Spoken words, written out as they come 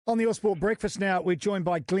On the All Sport Breakfast now, we're joined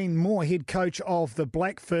by Glenn Moore, head coach of the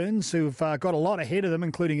Black Ferns, who've got a lot ahead of them,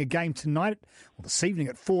 including a game tonight, or this evening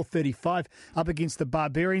at 4:35, up against the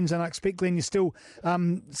Barbarians. And I expect, Glenn, you're still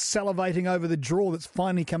salivating over the draw that's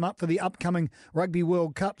finally come up for the upcoming Rugby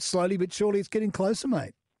World Cup. Slowly but surely it's getting closer,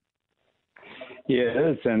 mate. Yeah, it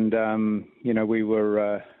is. And, we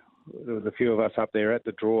were, there was a few of us up there at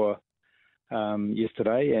the draw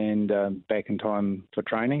yesterday and back in time for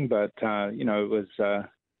training. But,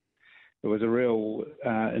 it was a real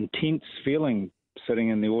intense feeling sitting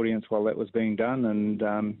in the audience while that was being done. And,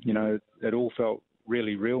 it all felt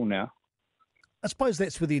really real now. I suppose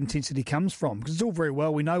that's where the intensity comes from, because it's all very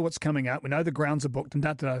well. We know what's coming up. We know the grounds are booked and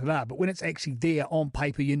da-da-da-da. But when it's actually there on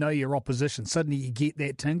paper, you know your opposition. Suddenly you get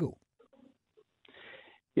that tingle.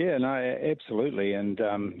 Yeah, no, absolutely. And,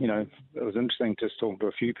 it was interesting just talking to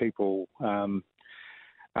a few people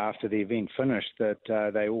after the event finished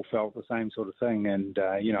that they all felt the same sort of thing. And,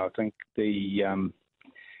 I think the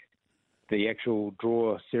actual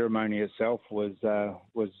draw ceremony itself was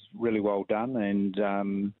really well done and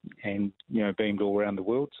beamed all around the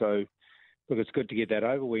world. So, look, it's good to get that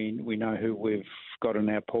over. We know who we've got in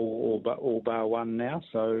our pool, all bar one now.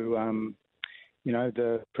 So,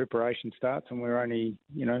 the preparation starts and we're only,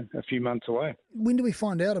 a few months away. When do we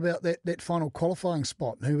find out about that final qualifying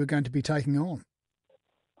spot and who we're going to be taking on?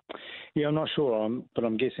 Yeah, I'm not sure, but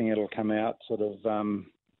I'm guessing it'll come out sort of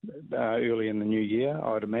early in the new year,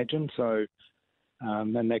 I'd imagine. So,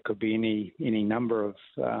 and that could be any number of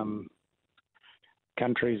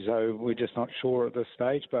countries. So we're just not sure at this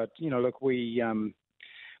stage. But look, we'd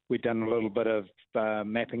done a little bit of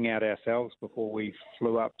mapping out ourselves before we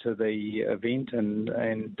flew up to the event, and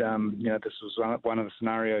this was one of the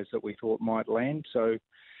scenarios that we thought might land. So.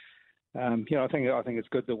 I think it's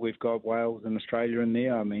good that we've got Wales and Australia in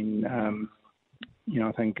there. I mean,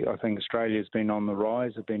 I think Australia's been on the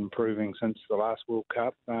rise. Have been improving since the last World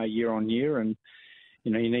Cup year on year, and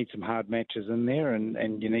you need some hard matches in there,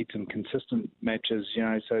 and you need some consistent matches.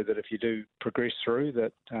 So that if you do progress through,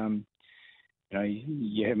 that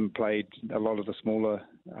you haven't played a lot of the smaller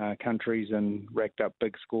countries and racked up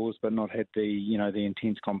big scores, but not had the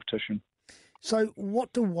intense competition. So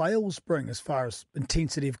what do Wales bring as far as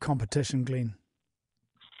intensity of competition, Glenn?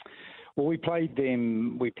 Well, we played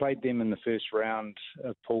them in the first round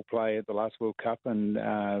of pool play at the last World Cup, and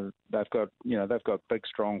they've got big,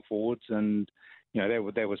 strong forwards, and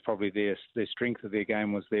that was probably their strength of their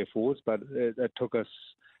game was their forwards, but it took us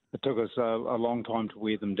a long time to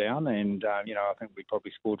wear them down, and I think we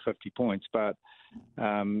probably scored 50 points, but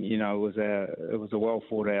it was a well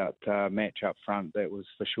thought out match up front, that was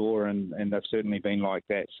for sure, and they've certainly been like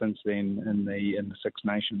that since then in the Six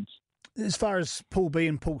Nations. As far as Pool B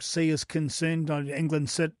and Pool C is concerned, England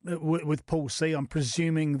sit with Pool C. I'm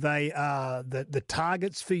presuming they are the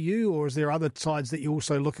targets for you, or is there other sides that you're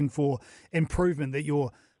also looking for improvement that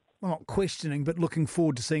you're not questioning, but looking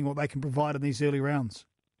forward to seeing what they can provide in these early rounds?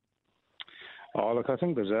 Oh, look, I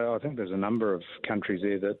think there's a number of countries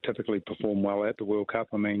there that typically perform well at the World Cup.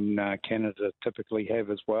 I mean, Canada typically have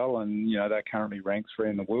as well, and they're currently ranked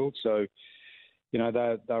 3 in the world. So,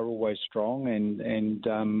 they're always strong, and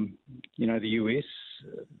the US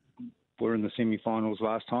were in the semi-finals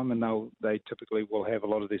last time, and they typically will have a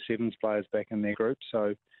lot of their sevens players back in their group.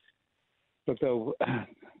 So, look, there'll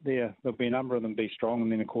be a number of them be strong, and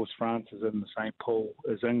then of course France is in the same pool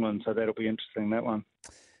as England, so that'll be interesting, that one.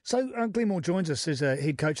 So Glenn Moore joins us as a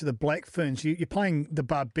head coach of the Black Ferns. You're playing the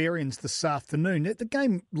Barbarians this afternoon. At the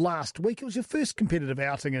game last week, it was your first competitive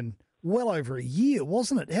outing in well over a year,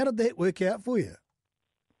 wasn't it? How did that work out for you?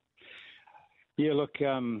 Yeah, look,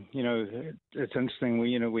 it's interesting.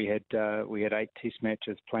 We had 8 test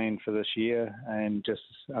matches planned for this year, and just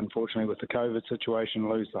unfortunately with the COVID situation,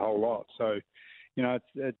 lose the whole lot. So,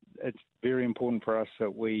 it's very important for us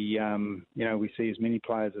that we see as many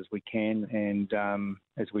players as we can, and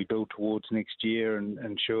as we build towards next year, and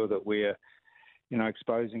ensure that we're,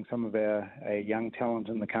 exposing some of our young talent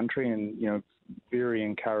in the country, and very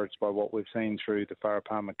encouraged by what we've seen through the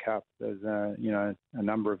Farah Cup. There's a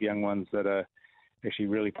number of young ones that are actually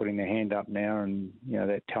really putting their hand up now, and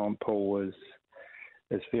that talent pool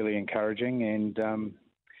is fairly encouraging, and.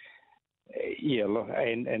 Yeah, look,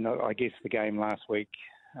 and I guess the game last week,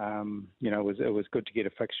 it was good to get a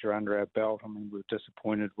fixture under our belt. I mean, we were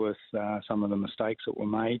disappointed with some of the mistakes that were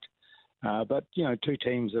made, but 2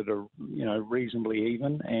 teams that are reasonably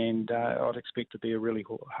even, and I'd expect to be a really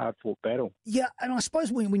hard-fought battle. Yeah, and I suppose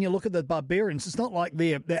when you look at the Barbarians, it's not like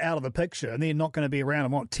they're out of the picture and they're not going to be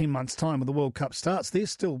around in 10 months' time when the World Cup starts. They're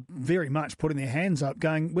still very much putting their hands up,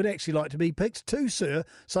 going, "We'd actually like to be picked too, sir."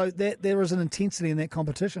 So that there is an intensity in that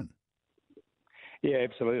competition. Yeah,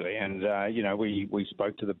 absolutely. And, we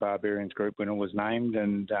spoke to the Barbarians group when it was named,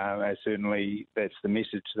 and certainly that's the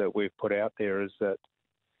message that we've put out there is that,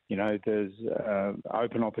 there's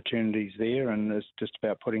open opportunities there, and it's just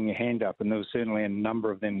about putting your hand up. And there was certainly a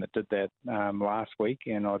number of them that did that last week,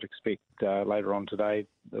 and I'd expect later on today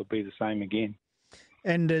they'll be the same again.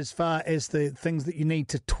 And as far as the things that you need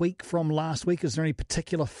to tweak from last week, is there any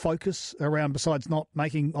particular focus around, besides not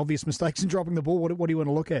making obvious mistakes and dropping the ball? What do you want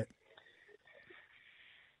to look at?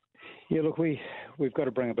 Yeah, look, we've got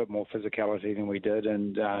to bring a bit more physicality than we did,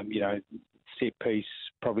 and set piece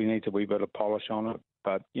probably needs a wee bit of polish on it.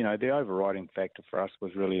 But the overriding factor for us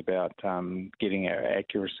was really about getting our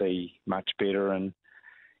accuracy much better, and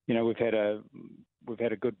we've had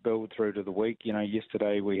a good build through to the week.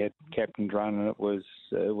 Yesterday we had captain's run, and it was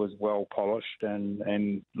well polished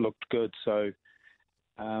and looked good. So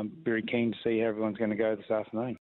very keen to see how everyone's going to go this afternoon.